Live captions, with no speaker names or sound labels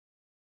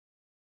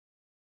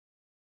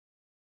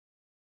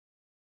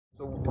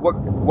So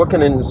what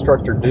can an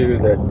instructor do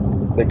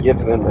that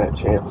gives them that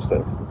chance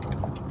to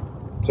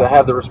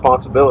have the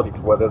responsibility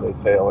for whether they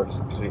fail or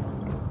succeed?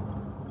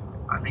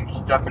 I think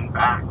stepping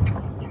back,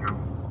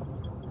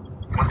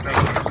 one thing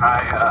is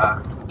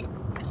I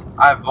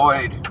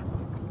avoid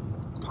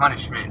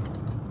punishment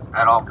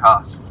at all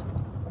costs.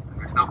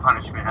 There's no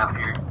punishment out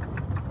here,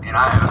 and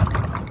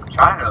I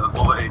try to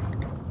avoid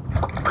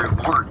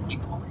reward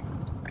equally.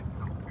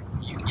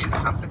 If you get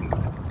something,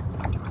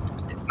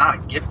 it's not a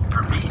gift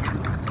from me,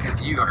 it's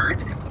because you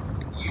earned it.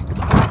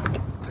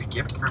 It's a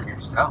gift from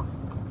yourself.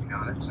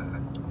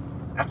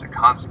 That's a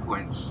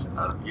consequence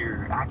of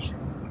your action.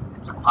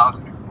 It's a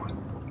positive one.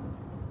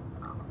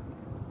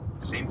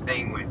 Same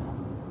thing with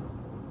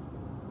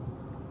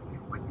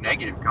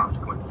negative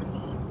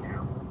consequences.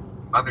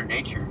 Mother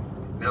Nature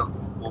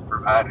will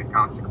provide a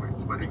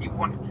consequence whether you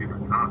want it to or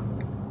not.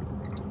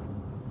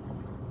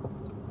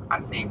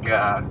 I think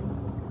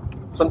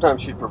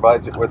sometimes she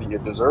provides it whether you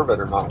deserve it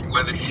or not.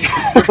 Whether you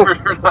deserve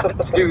it or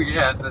not, too.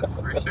 Yeah, that's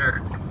for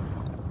sure.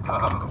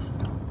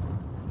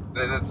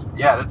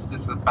 That's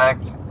just the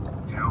fact.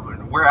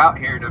 And we're out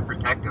here to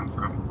protect them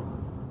from,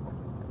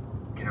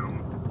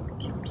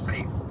 keep them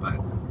safe. But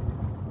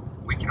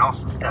we can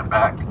also step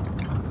back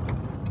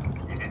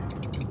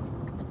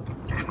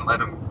and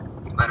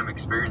let them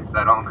experience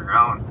that on their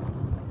own.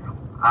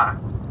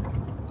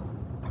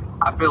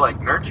 I feel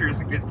like nurture is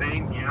a good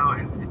thing, and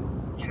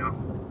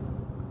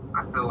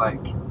I feel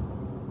like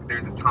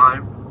there's a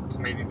time to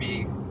maybe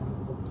be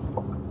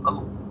a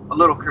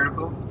little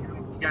critical.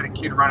 You got a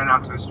kid running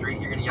out to a street,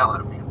 you're gonna yell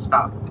at him,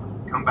 stop,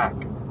 come back.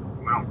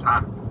 We don't have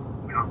time.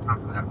 We don't have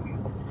time for that.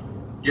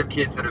 You have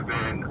kids that have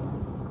been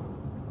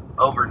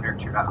over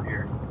nurtured out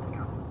here.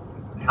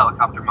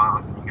 Helicopter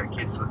mom. You got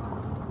kids that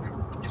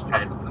just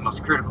had the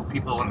most critical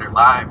people in their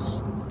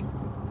lives,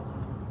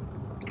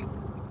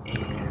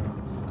 and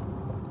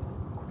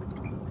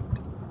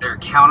they're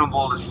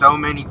accountable to so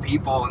many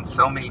people in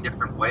so many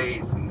different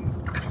ways. And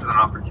this is an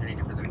opportunity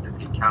for them to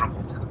be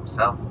accountable to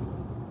themselves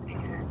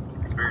and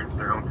experience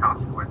their own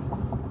consequences.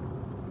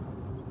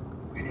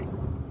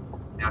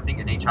 And I think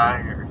an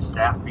HI or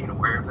staff being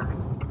aware of that,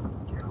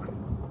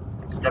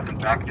 and stepping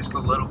back just a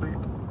little bit,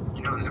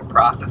 in the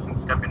process and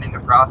stepping into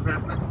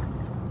process, and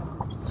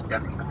then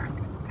stepping back,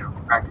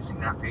 practicing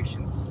that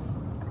patience,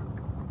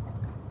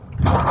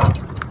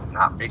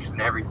 not fixing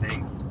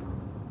everything.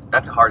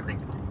 That's a hard thing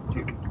to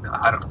do too.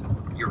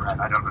 You're right,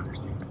 I don't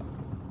understand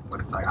what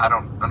it's like. I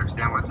don't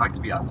understand what it's like to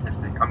be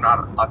autistic. I'm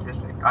not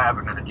autistic. I have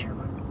an idea,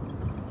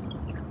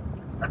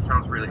 but that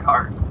sounds really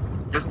hard.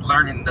 Just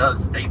learning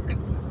those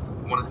statements is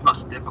one of the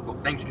most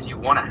difficult things, because you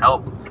want to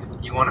help,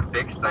 you want to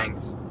fix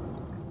things,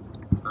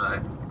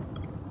 but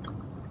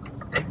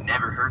they've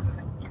never heard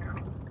that.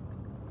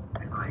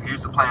 Like,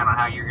 here's the plan on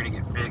how you're going to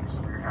get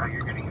fixed or how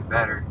you're going to get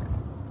better.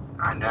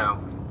 I know.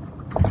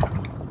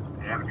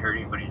 I haven't heard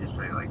anybody just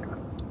say, like,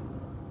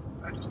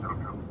 I just don't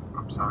know.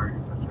 I'm sorry.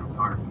 That sounds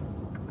hard.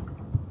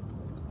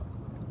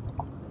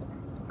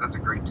 That's a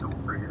great tool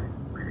for your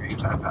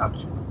HI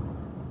pouch.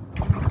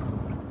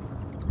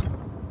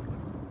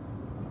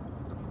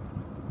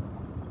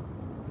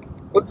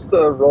 What's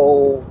the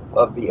role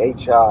of the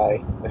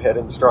HI, the head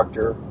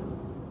instructor,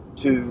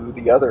 to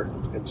the other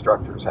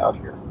instructors out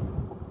here,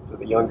 to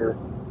the younger,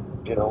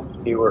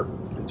 newer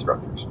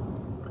instructors?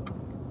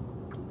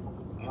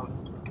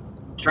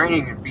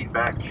 Training and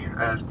feedback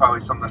is probably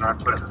something I'd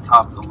put at the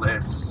top of the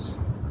list.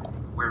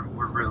 We're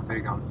real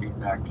big on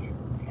feedback, and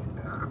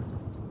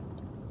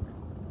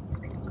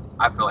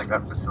I feel like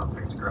that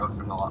facilitates growth,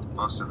 and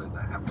most of it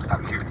that happens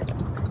out here.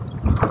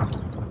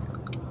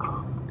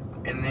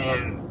 And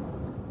then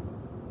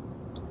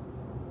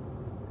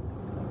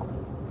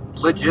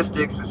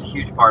logistics is a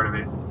huge part of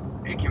it.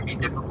 It can be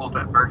difficult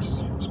at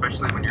first,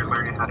 especially when you're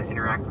learning how to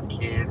interact with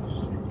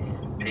kids,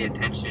 and pay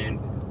attention,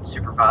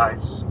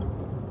 supervise.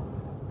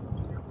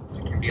 So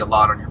it can be a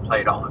lot on your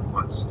plate all at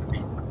once to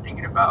be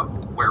thinking about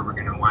where we're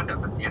going to wind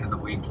up at the end of the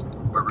week,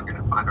 where we're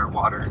going to find our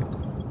water,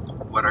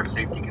 what our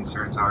safety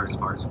concerns are as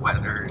far as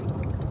weather, and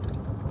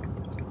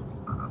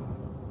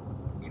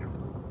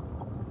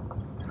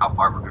how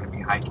far we're going to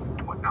be hiking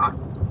and whatnot.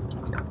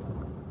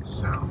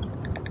 So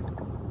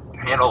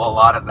handle a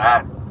lot of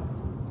that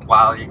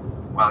while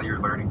you're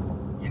learning.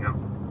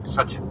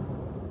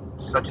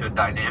 Such a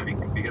dynamic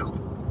field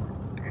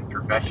and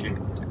profession,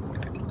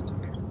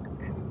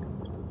 and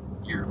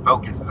your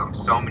focus is on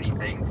so many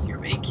things. You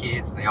have 8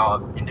 kids, and they all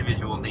have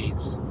individual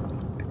needs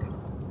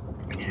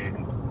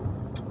and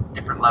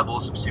different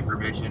levels of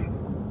supervision.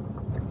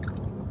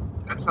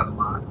 That's not a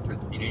lot.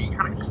 You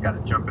kind of just got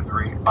to jump in the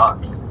right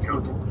box.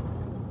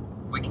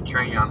 We can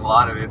train you on a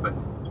lot of it, but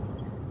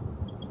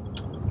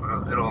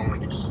it'll only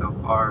get you so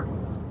far,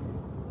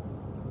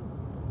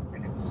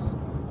 and it's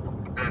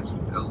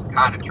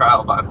kind of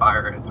trial by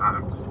fire at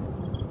times.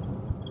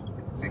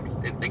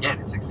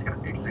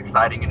 It's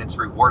exciting and it's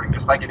rewarding,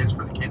 just like it is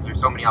for the kids. There's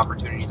so many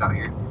opportunities out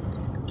here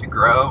to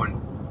grow,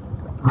 and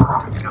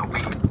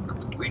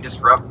we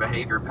disrupt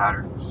behavior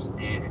patterns,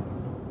 and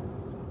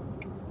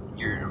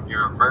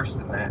you're immersed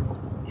in that,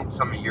 and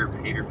some of your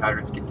behavior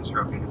patterns get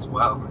disrupted as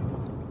well.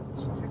 And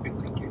it's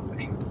typically a good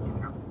thing, you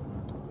know.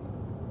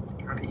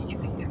 It's kind of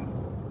easy in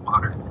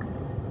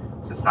modern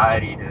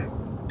society to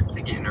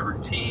get in a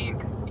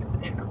routine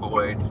and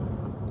avoid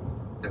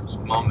those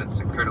moments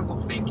of critical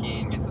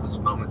thinking and those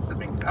moments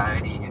of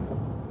anxiety. And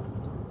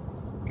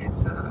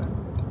it's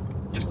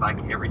just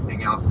like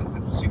everything else,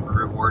 it's super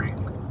rewarding.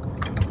 You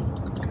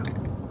know,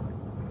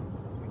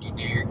 when you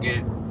do your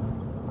good,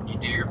 when you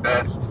do your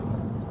best,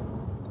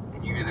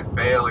 and you either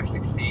fail or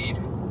succeed,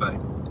 but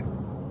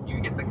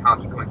you get the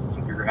consequences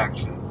of your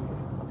actions.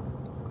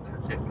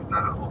 That's it. There's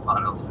not a whole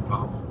lot else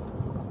involved.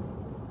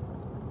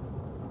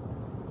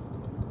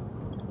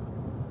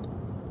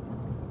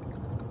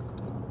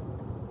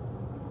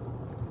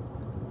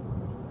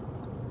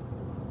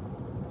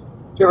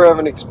 Did you ever have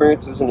an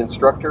experience as an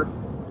instructor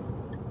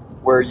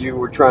where you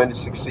were trying to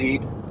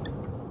succeed,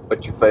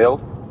 but you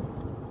failed,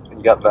 and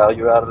you got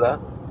value out of that?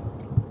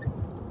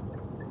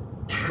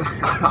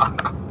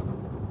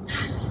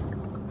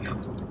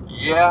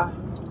 Yeah.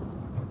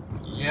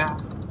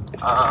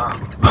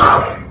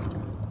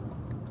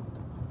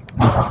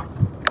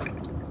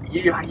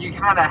 You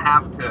kind of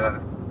have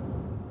to.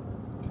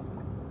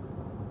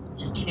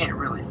 You can't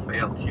really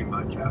fail too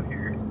much out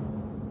here,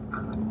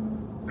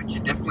 but you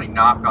definitely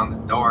knock on the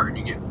door and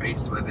you get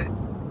faced with it,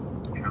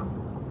 you know.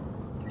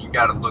 And you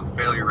got to look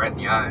failure right in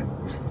the eye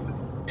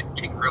and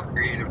get real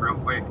creative real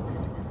quick.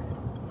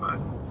 But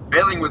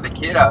failing with a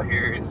kid out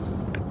here is,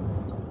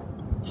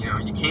 you know,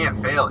 you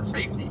can't fail at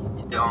safety.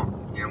 You don't.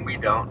 You know, we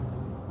don't.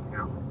 You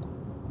know,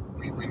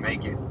 we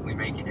make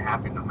it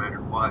happen no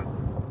matter what.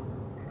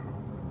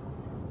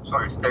 As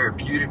far as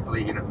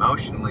therapeutically and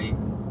emotionally,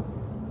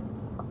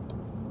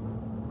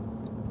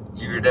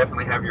 you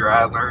definitely have your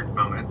I learned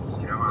moments.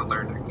 You know, I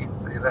learned I can't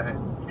say that,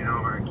 you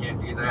know, or I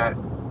can't do that.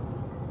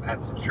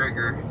 That's a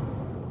trigger.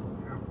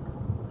 You know.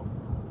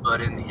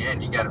 But in the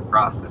end, you got to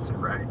process it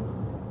right. You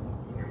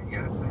know, you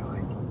got to say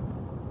like.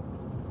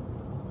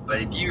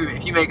 But if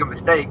you make a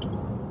mistake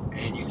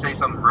and you say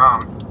something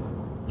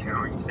wrong, you know,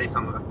 or you say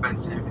something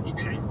offensive and you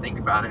didn't even think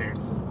about it,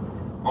 it's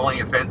only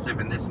offensive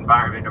in this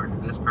environment or to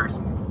this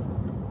person.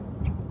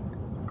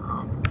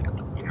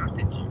 You know,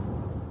 did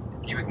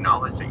you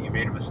acknowledge that you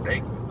made a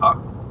mistake?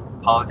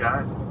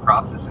 Apologize and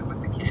process it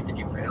with the kid. Did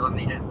you fail in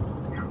the end?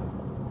 You know,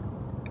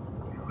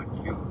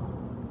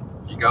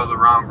 if you go the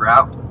wrong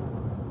route,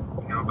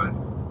 you know, but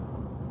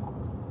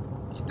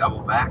you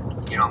double back,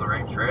 you get on the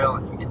right trail,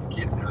 and you get the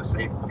kids into a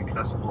safe,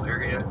 accessible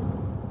area.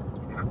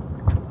 You know,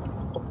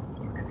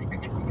 I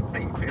guess you could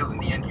say you failed in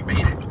the end. You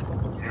made it.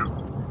 You know.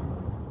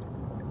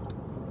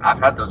 I've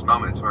had those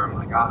moments where I'm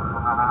like,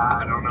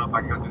 I don't know if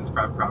I can go through this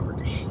private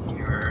property,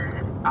 or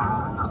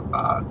I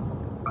thought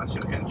I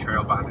should have hit a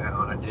trail by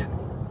now, and I didn't.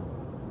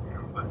 You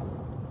know, but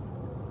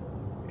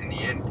in the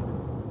end,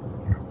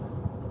 you know,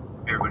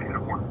 everybody had a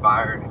warm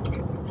fire and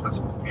an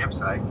accessible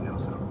campsite. You know,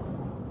 so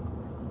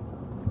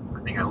I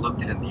think I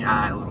looked it in the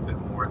eye a little bit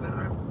more than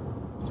I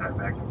sat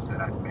back and said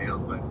I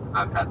failed. But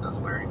I've had those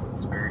learning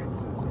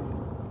experiences.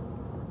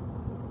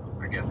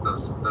 I guess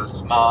those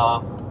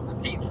small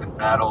defeats in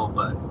battle,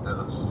 but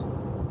those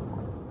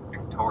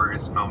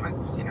victorious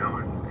moments, you know,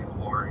 in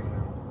war, you know.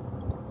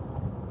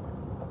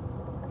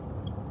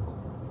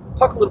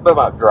 Talk a little bit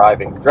about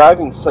driving.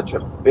 Driving's such a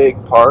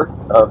big part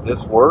of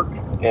this work,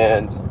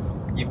 and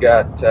you've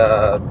got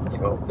you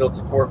know, field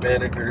support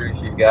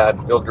managers, you've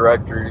got field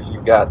directors,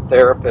 you've got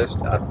therapists.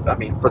 I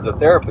mean, for the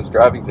therapist,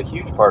 driving's a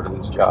huge part of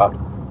this job.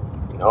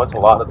 You know, it's a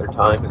lot of their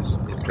time is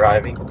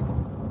driving.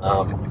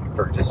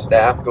 For just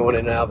staff going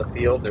in and out of the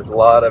field, there's a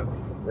lot of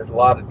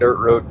dirt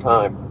road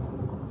time.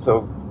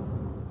 So,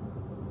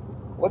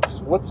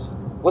 what's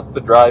the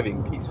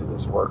driving piece of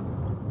this work?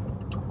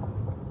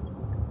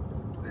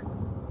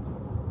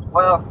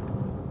 Well,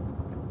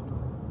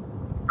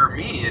 for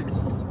me,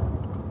 it's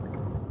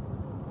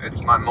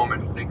my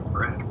moment to take a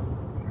breath,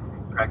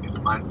 practice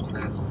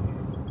mindfulness,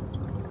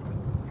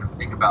 you know,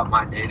 think about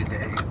my day to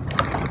day.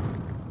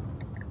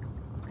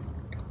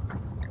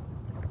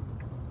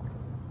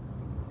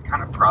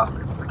 Kind of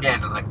process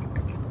again, like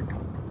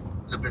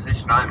the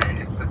position I'm in.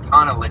 It's a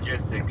ton of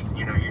logistics.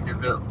 You know,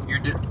 you're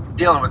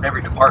dealing with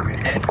every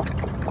department head,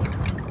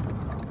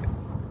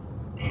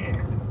 and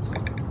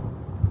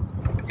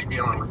you're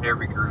dealing with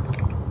every group.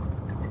 And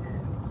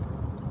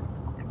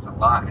it's a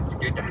lot. It's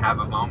good to have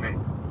a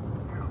moment,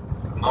 you know,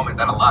 a moment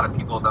that a lot of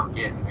people don't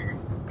get in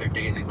their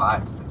daily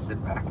lives, to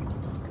sit back and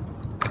just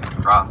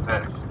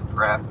process, and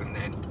prep, and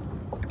then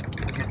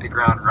hit the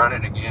ground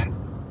running again.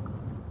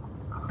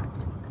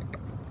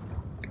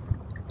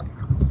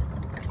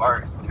 As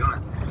far as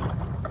doing this,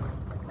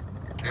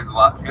 there's a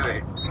lot to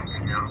it.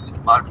 You know,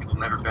 a lot of people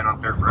never been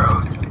on dirt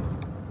roads.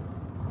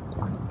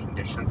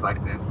 Conditions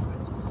like this,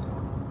 there's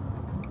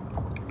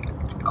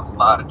a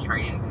lot of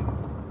training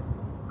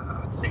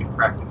and safe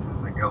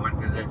practices that go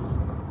into this,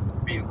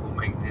 vehicle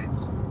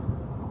maintenance.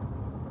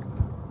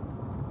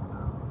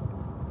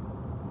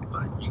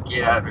 But you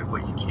get out of it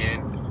what you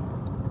can.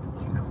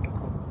 You know,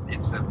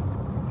 it's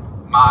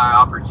my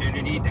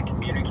opportunity to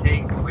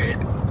communicate with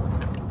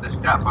this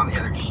staff on the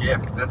other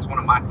shift. That's one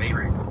of my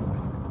favorite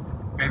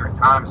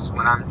times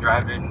when I'm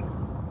driving,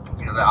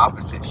 you know, the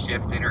opposite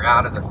shift in or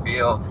out of the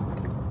field.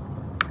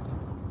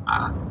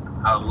 I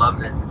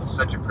love it. It's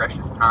such a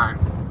precious time.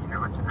 You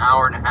know, it's an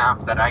hour and a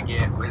half that I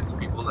get with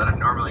people that I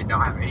normally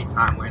don't have any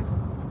time with,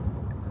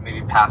 to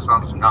maybe pass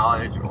on some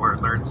knowledge or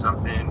learn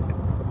something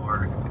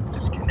or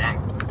just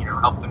connect, you know,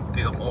 help them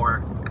feel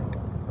more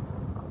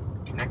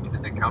connected to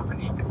the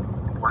company,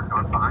 work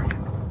on buying.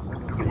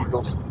 The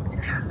Eagles.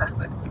 Yeah.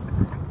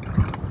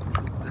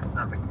 There's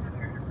nothing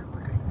there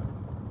everywhere.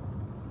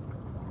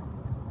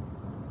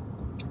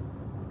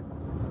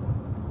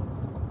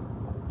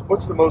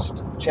 What's the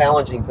most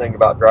challenging thing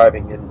about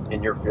driving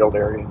in your field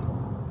area?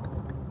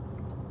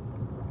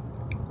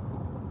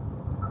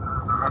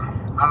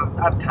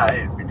 I'd tie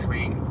it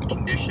between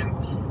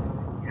conditions.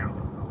 You know,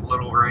 a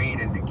little rain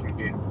and it can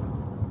get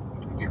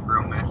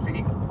real messy.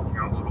 You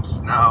know, a little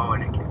snow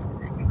and it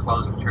can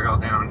close a trail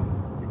down.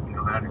 You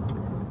know, add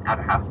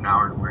a half an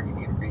hour to where you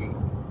need to be.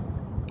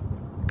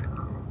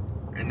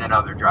 And then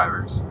other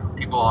drivers,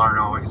 people aren't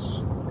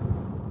always.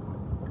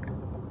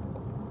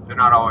 They're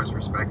not always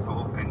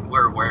respectful, and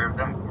we're aware of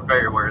that. We're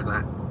very aware of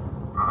that.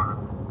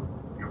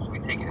 You know, so we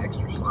take it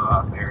extra slow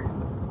out there,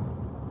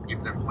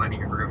 give them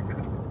plenty of room to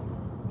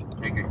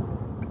take a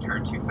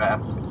turn too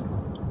fast.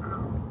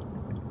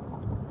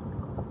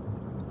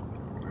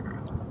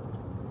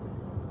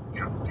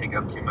 You know, take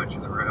up too much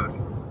of the road.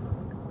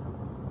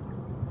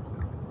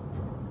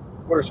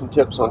 What are some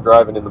tips on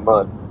driving in the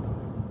mud?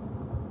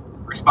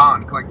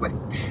 Respond quickly.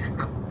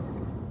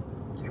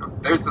 You know,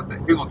 there's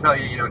something people tell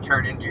you, you know,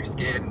 turn into your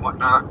skid and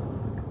whatnot,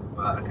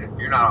 but if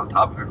you're not on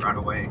top of it right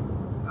away,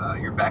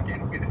 your back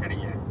end will get ahead of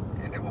you,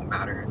 and it won't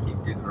matter if you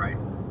do the right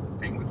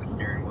thing with the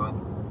steering wheel.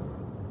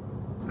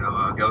 So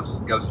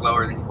go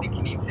slower than you think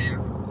you need to,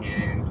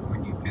 and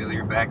when you feel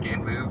your back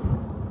end move,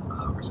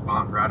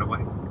 respond right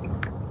away.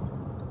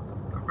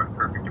 A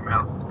perfect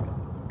amount.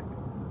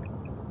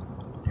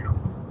 You know,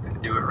 to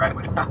do it right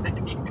without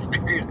any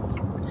experience.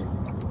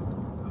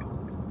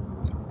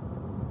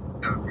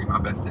 That would be my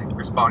best thing.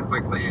 Respond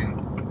quickly and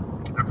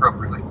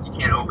appropriately. You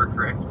can't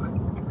overcorrect, but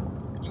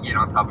you get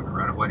on top of it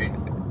right away.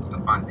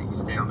 You'll find that you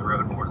stay on the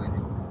road more than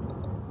you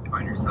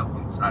find yourself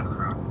on the side of the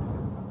road.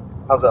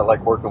 How's that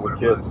like working with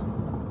kids?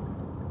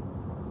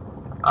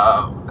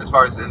 As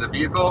far as in the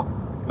vehicle?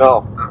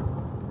 No.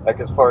 Like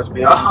as far as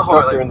being an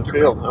instructor like in the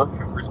field, huh?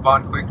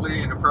 Respond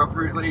quickly and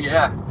appropriately,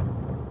 yeah.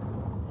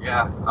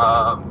 Yeah.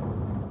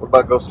 What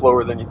about go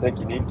slower than you think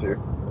you need to?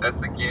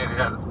 That's a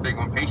big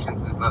one.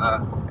 Patience is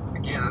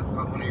that's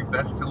one of your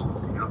best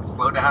tools. You know,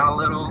 slow down a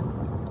little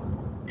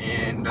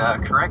and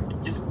correct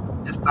just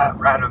that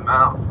right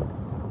amount.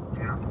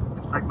 You know,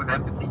 just like with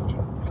empathy,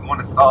 you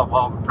want to solve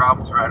all the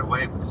problems right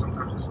away, but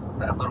sometimes just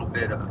that little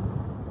bit of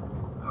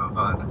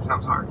that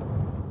sounds hard.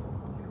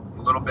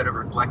 A little bit of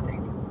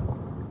reflecting.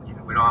 You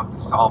know, we don't have to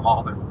solve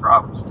all the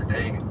problems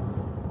today.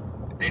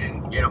 They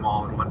didn't get them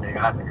all in one day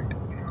either.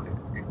 You know,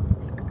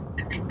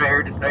 it'd be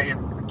fair to say if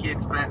a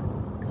kid spent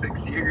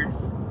 6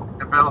 years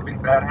developing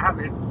bad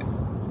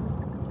habits,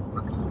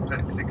 let's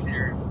spend 6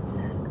 years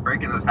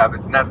breaking those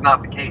habits, and that's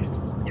not the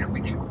case. You know,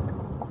 we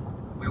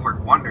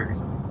work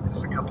wonders in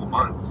just a couple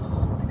months,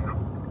 you know,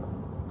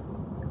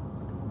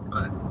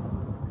 but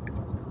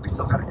we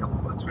still got a couple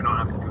months. We don't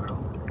have to do it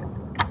all.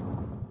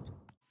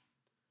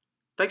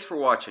 Thanks for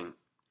watching.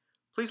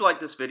 Please like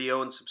this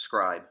video and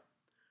subscribe.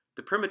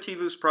 The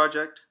Primitivus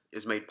project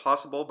is made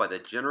possible by the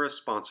generous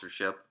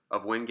sponsorship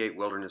of Wingate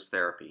Wilderness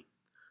Therapy.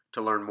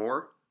 To learn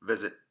more,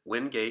 visit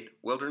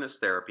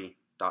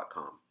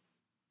wingatewilderness.therapy.com.